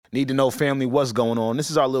Need to know, family, what's going on?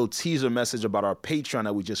 This is our little teaser message about our Patreon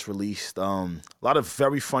that we just released. A lot of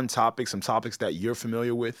very fun topics, some topics that you're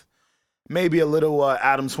familiar with. Maybe a little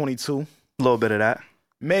Adam 22. A little bit of that.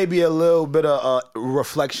 Maybe a little bit of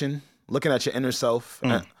reflection, looking at your inner self.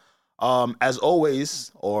 As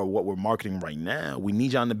always, or what we're marketing right now, we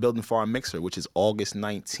need y'all in the building for our mixer, which is August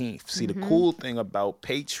 19th. See, the cool thing about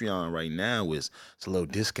Patreon right now is it's a little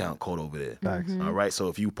discount code over there. All right, so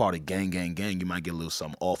if you part of gang, you might get a little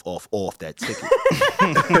something off that ticket.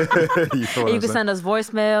 You can send us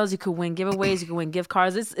voicemails. You could win giveaways. You can win gift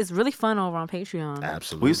cards. It's really fun over on Patreon.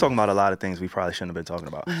 Absolutely. We was talking about a lot of things we probably shouldn't have been talking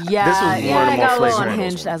about. Yeah, this was one of the more got a little flagrant.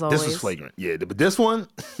 unhinged as always. This was flagrant. Yeah, but this one,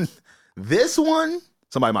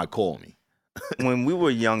 somebody might call me. When we were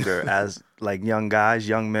younger, as like young guys,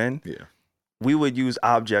 young men, we would use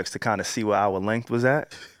objects to kind of see where our length was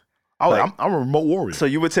at. I'm a remote warrior. So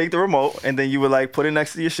you would take the remote and then you would like put it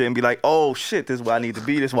next to your shit and be like, oh shit, this is where I need to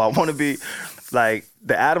be. This is where I want to be. Like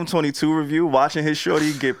the Adam 22 review, watching his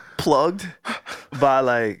shorty get plugged by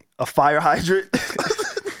like a fire hydrant.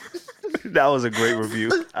 That was a great review.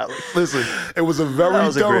 Listen, it was a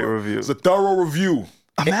great review. It's a thorough review.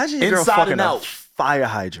 Imagine your girl Inside fucking and out. a fire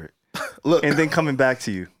hydrant. Look, and then coming back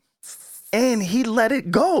to you. And he let it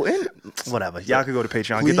go. And whatever. Y'all could go to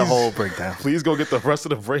Patreon, get the whole breakdown. Please go get the rest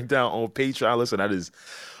of the breakdown on Patreon. Listen, that is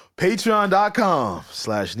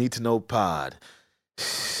patreon.com/needtoknowpod.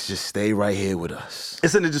 Just stay right here with us.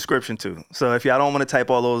 It's in the description too. So if y'all don't want to type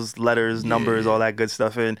all those letters, numbers, all that good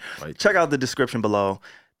stuff in, check out the description below.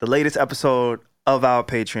 The latest episode of our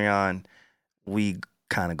Patreon, we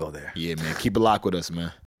kind of go there. Yeah, man. Keep it locked with us,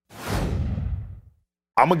 man.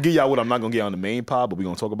 I'm going to give y'all what I'm not going to get on the main pod, but we're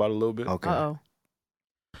going to talk about it a little bit. Okay. Uh-oh.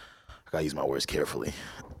 I got to use my words carefully.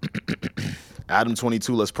 Adam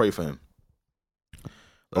 22, let's pray for him.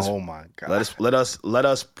 Oh my God. Let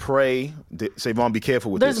us pray. Savon, be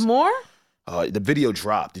careful with There's this. more? The video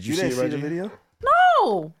dropped. Did you see it, Reggie? The video?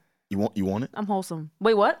 No. You want it? I'm wholesome.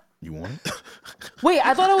 Wait, what? You want it? Wait,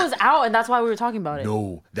 I thought it was out and that's why we were talking about it.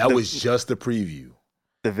 No, that was just the preview.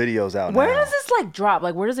 The video's out Where now. does this like drop?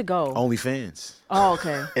 Like, where does it go? OnlyFans. Oh,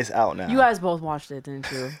 okay. It's out now. You guys both watched it,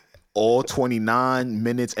 didn't you? All 29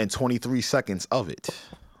 minutes and 23 seconds of it.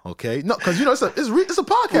 Okay? No, because, it's a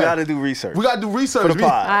podcast. We got to do research. We got to do research. For the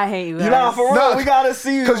pod. I hate you guys. You know, for real, we got to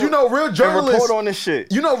see. Because real journalists. Report on this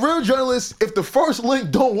shit. Real journalists, if the first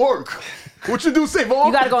link don't work, what you do, Savon?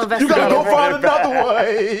 You got to go investigate. You got to go find back.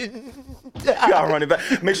 another one. You gotta run it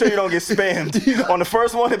back. Make sure you don't get spammed. On the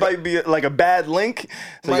first one, it might be like a bad link,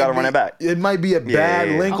 so you gotta run it back. It might be a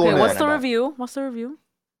bad link on Okay, that. what's the review? What's the review?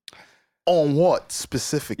 On what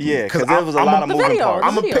specifically? Yeah, because there was a lot of moving video. parts.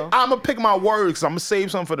 I'm gonna pick my words because I'm gonna save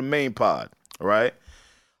some for the main pod. All right.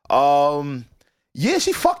 Yeah,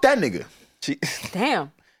 she fucked that nigga.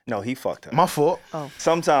 Damn. No, he fucked her. My fault. Oh.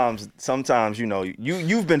 Sometimes,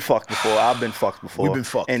 you've been fucked before. I've been fucked before. We've been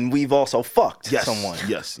fucked. And we've also fucked Yes. someone.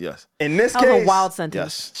 Yes. In this That was case, a wild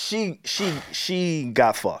sentence. Yes. she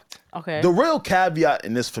got fucked. Okay. The real caveat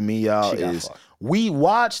in this for me, y'all, She got is fucked. we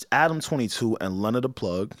watched Adam 22 and Leonard the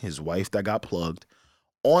Plug, his wife that got plugged,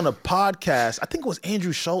 on a podcast. I think it was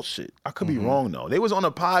Andrew Schultz shit. I could be wrong though. They was on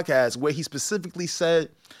a podcast where he specifically said,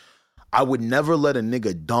 "I would never let a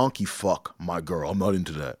nigga donkey fuck my girl. I'm not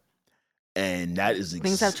into that." And that is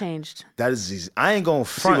Things have changed. That is I ain't gonna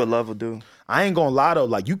See front. what love will do. I ain't gonna lie though.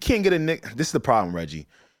 Like you can't get a nigga. This is the problem, Reggie.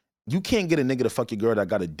 You can't get a nigga to fuck your girl that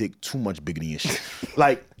got a dick too much bigger than your shit.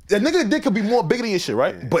 Like a nigga dick could be more bigger than your shit,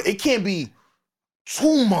 right? But it can't be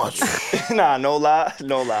too much. Nah, no lie. I'm You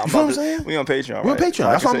know what I'm saying? We on Patreon, We on right?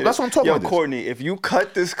 Patreon. That's what I'm talking Yo, about. Courtney, if you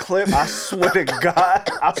cut this clip, I swear to God,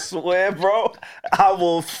 I swear, bro,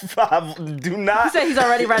 I do not. He said he's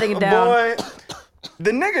already writing it down. Boy,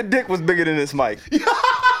 the nigga dick was bigger than this mic.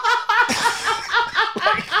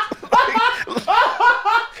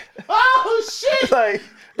 Oh shit!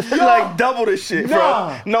 Like double this shit,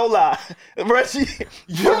 Nah. bro. No lie. Reggie,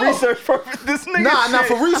 for research purpose, this nigga Nah, shit,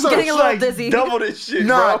 for research. I'm getting a little like dizzy. double this shit,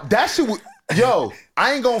 Nah, bro. that shit was, yo,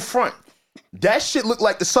 I ain't gonna front. That shit looked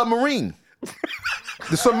like the submarine.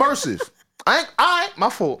 The submersive. My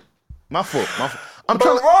fault. I'm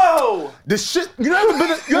trying to, Bro! the shit, you ever been,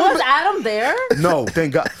 Was Adam there? no,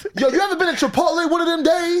 thank God. Yo, you ever been at Chipotle one of them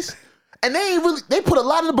days? And they put a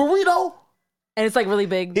lot in the burrito? And it's like really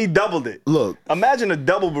big. He doubled it. Look, Imagine a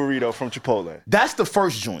double burrito from Chipotle. that's the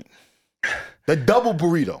first joint. The double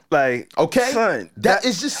burrito. Like, Okay? son, that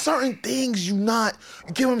is just certain things you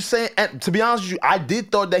get what I'm saying? And to be honest with you, I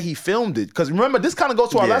did thought that he filmed it. Because remember, this kind of goes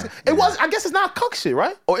to our last. It was, I guess it's not cuck shit,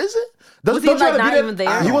 right? Or is it? Was he, don't you like, gotta be not even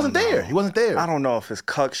there? He wasn't there. He wasn't there. I don't know if it's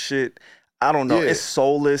cuck shit. I don't know. Yeah. It's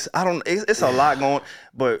soulless. It's a lot going.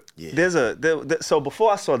 But so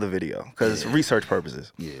before I saw the video, because research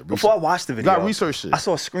purposes. Yeah. Before I watched the video, got research shit. I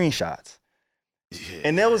saw screenshots. Yeah.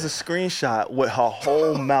 And there was a screenshot with her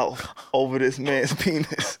whole mouth over this man's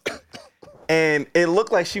penis. And it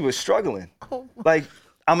looked like she was struggling. Like,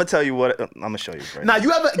 I'm gonna tell you what. I'm gonna show you. Right Now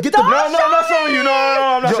you ever get the no, I'm not showing you. No,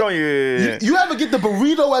 I'm not showing you. You ever get the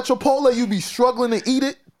burrito at Chipotle? You be struggling to eat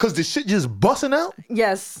it because the shit just busting out.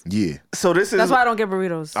 Yes. Yeah. So this is That's why I don't get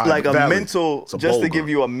burritos. like a Valid. mental, It's a just to Bulgur. give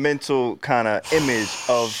you a mental kind of image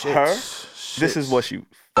of her. This is what she.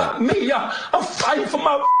 Me, I'm fighting for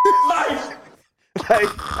my life.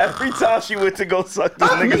 Like every time she went to go suck this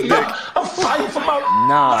nigga's dick, I'm fighting for my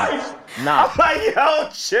life. Nah. I'm like, yo,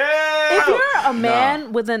 chill. If you're a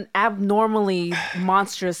man with an abnormally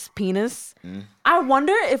monstrous penis, I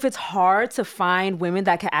wonder if it's hard to find women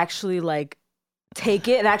that can actually like take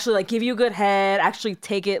it and actually like give you a good head, actually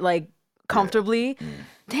take it like comfortably.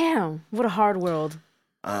 Damn, what a hard world.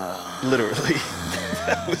 Literally.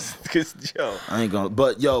 That was because yo. I ain't gonna.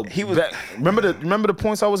 But yo, He was- remember the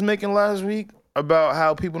points I was making last week about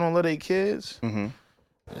how people don't let their kids. Mm-hmm.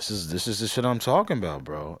 This is the shit I'm talking about,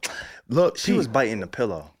 bro. Look, She was biting the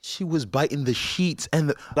pillow. she was biting the sheets and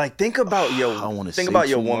the. Like, think about your. I don't wanna think say about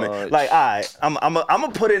your too woman. much. Like, I'm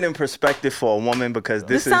gonna put it in perspective for a woman because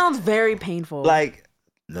This is sounds very painful. like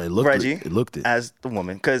They looked Reggie It looked it. as the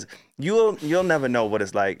woman, because you'll never know what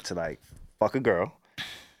it's like to like fuck a girl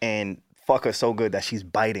and fuck her so good that she's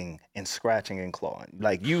biting and scratching and clawing.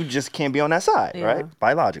 Like, you just can't be on that side, Yeah. right?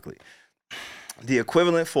 Biologically. The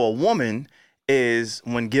equivalent for a woman is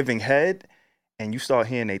when giving head and you start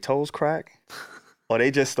hearing their toes crack, or they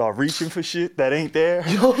just start reaching for shit that ain't there.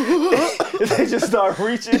 They just start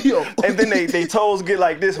reaching, and then they toes get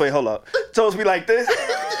like this. Wait, hold up. Toes be like this.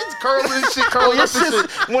 It's curling shit, curling It's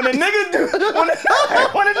just, when a nigga do, when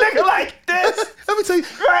a nigga like this, Let me tell you.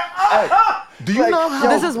 right, Do you know how?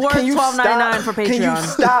 This is worth can you $12.99 stop? for Can you Patreon.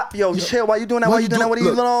 stop? Yo, chill. Why you doing that? Why you doing that? What are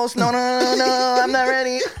you Look. doing? No, I'm not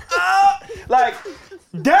ready. Like,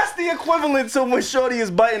 that's the equivalent to when shorty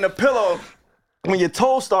is biting a pillow when your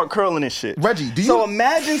toes start curling and shit. Reggie, do So you-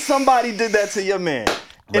 imagine somebody did that to your man,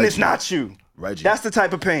 and it's Reggie. not you. Reggie. That's the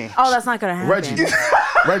type of pain. Oh, that's not gonna happen.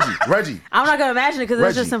 Reggie. I'm not gonna imagine it because it's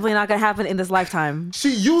Reggie. just simply not gonna happen in this lifetime. She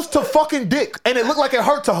used to fucking dick, and it looked like it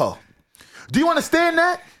hurt to her. Do you understand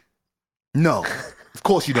that? No, of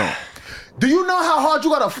course you don't. Do you know how hard you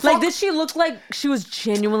gotta fuck? Like, did she look like she was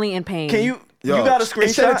genuinely in pain? Can you? Yo, You got a it screenshot?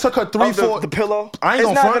 said it took her of 3-4 the pillow. I ain't it's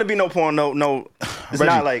gonna not front. gonna be no porn. No. It's Reggie,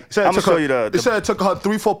 not like. it said it I'm gonna took show her- you the. It said it took her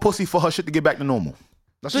 3-4 pussy for her shit to get back to normal.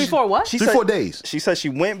 That's what 3-4 what? She 3-4 said- days. She said she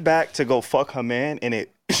went back to go fuck her man, and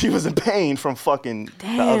she was in pain from fucking the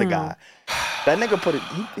other Damn. guy. That nigga put it.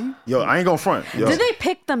 Yo, I ain't gonna front. Yo. Did they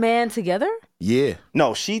pick the man together? Yeah.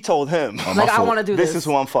 No, she told him. Like, I fault. want to do this. This is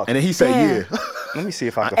who I'm fucking. And then he said, Damn. yeah. Let me see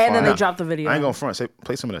if I can And find. then they out. dropped the video. I ain't gonna front. Say,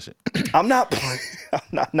 play some of that shit. I'm not.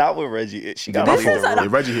 I'm not with Reggie. She got This my is phone. a- Yeah,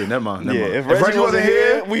 Reggie here. Never mind. Never Yeah, mind. if Reggie wasn't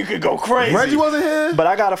here, we could go crazy. Reggie wasn't here. But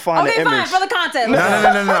I gotta find Okay, the fine, image. for the content.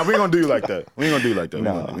 No. We ain't gonna do you like that. We ain't gonna do you like that. We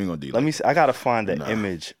ain't gonna do you Let like me. See, I gotta find the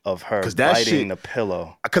image of her 'Cause that biting shit- the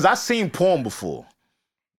pillow. Cause I seen porn before.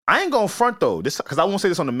 I ain't gonna front though. This, cause I won't say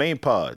this on the main pod.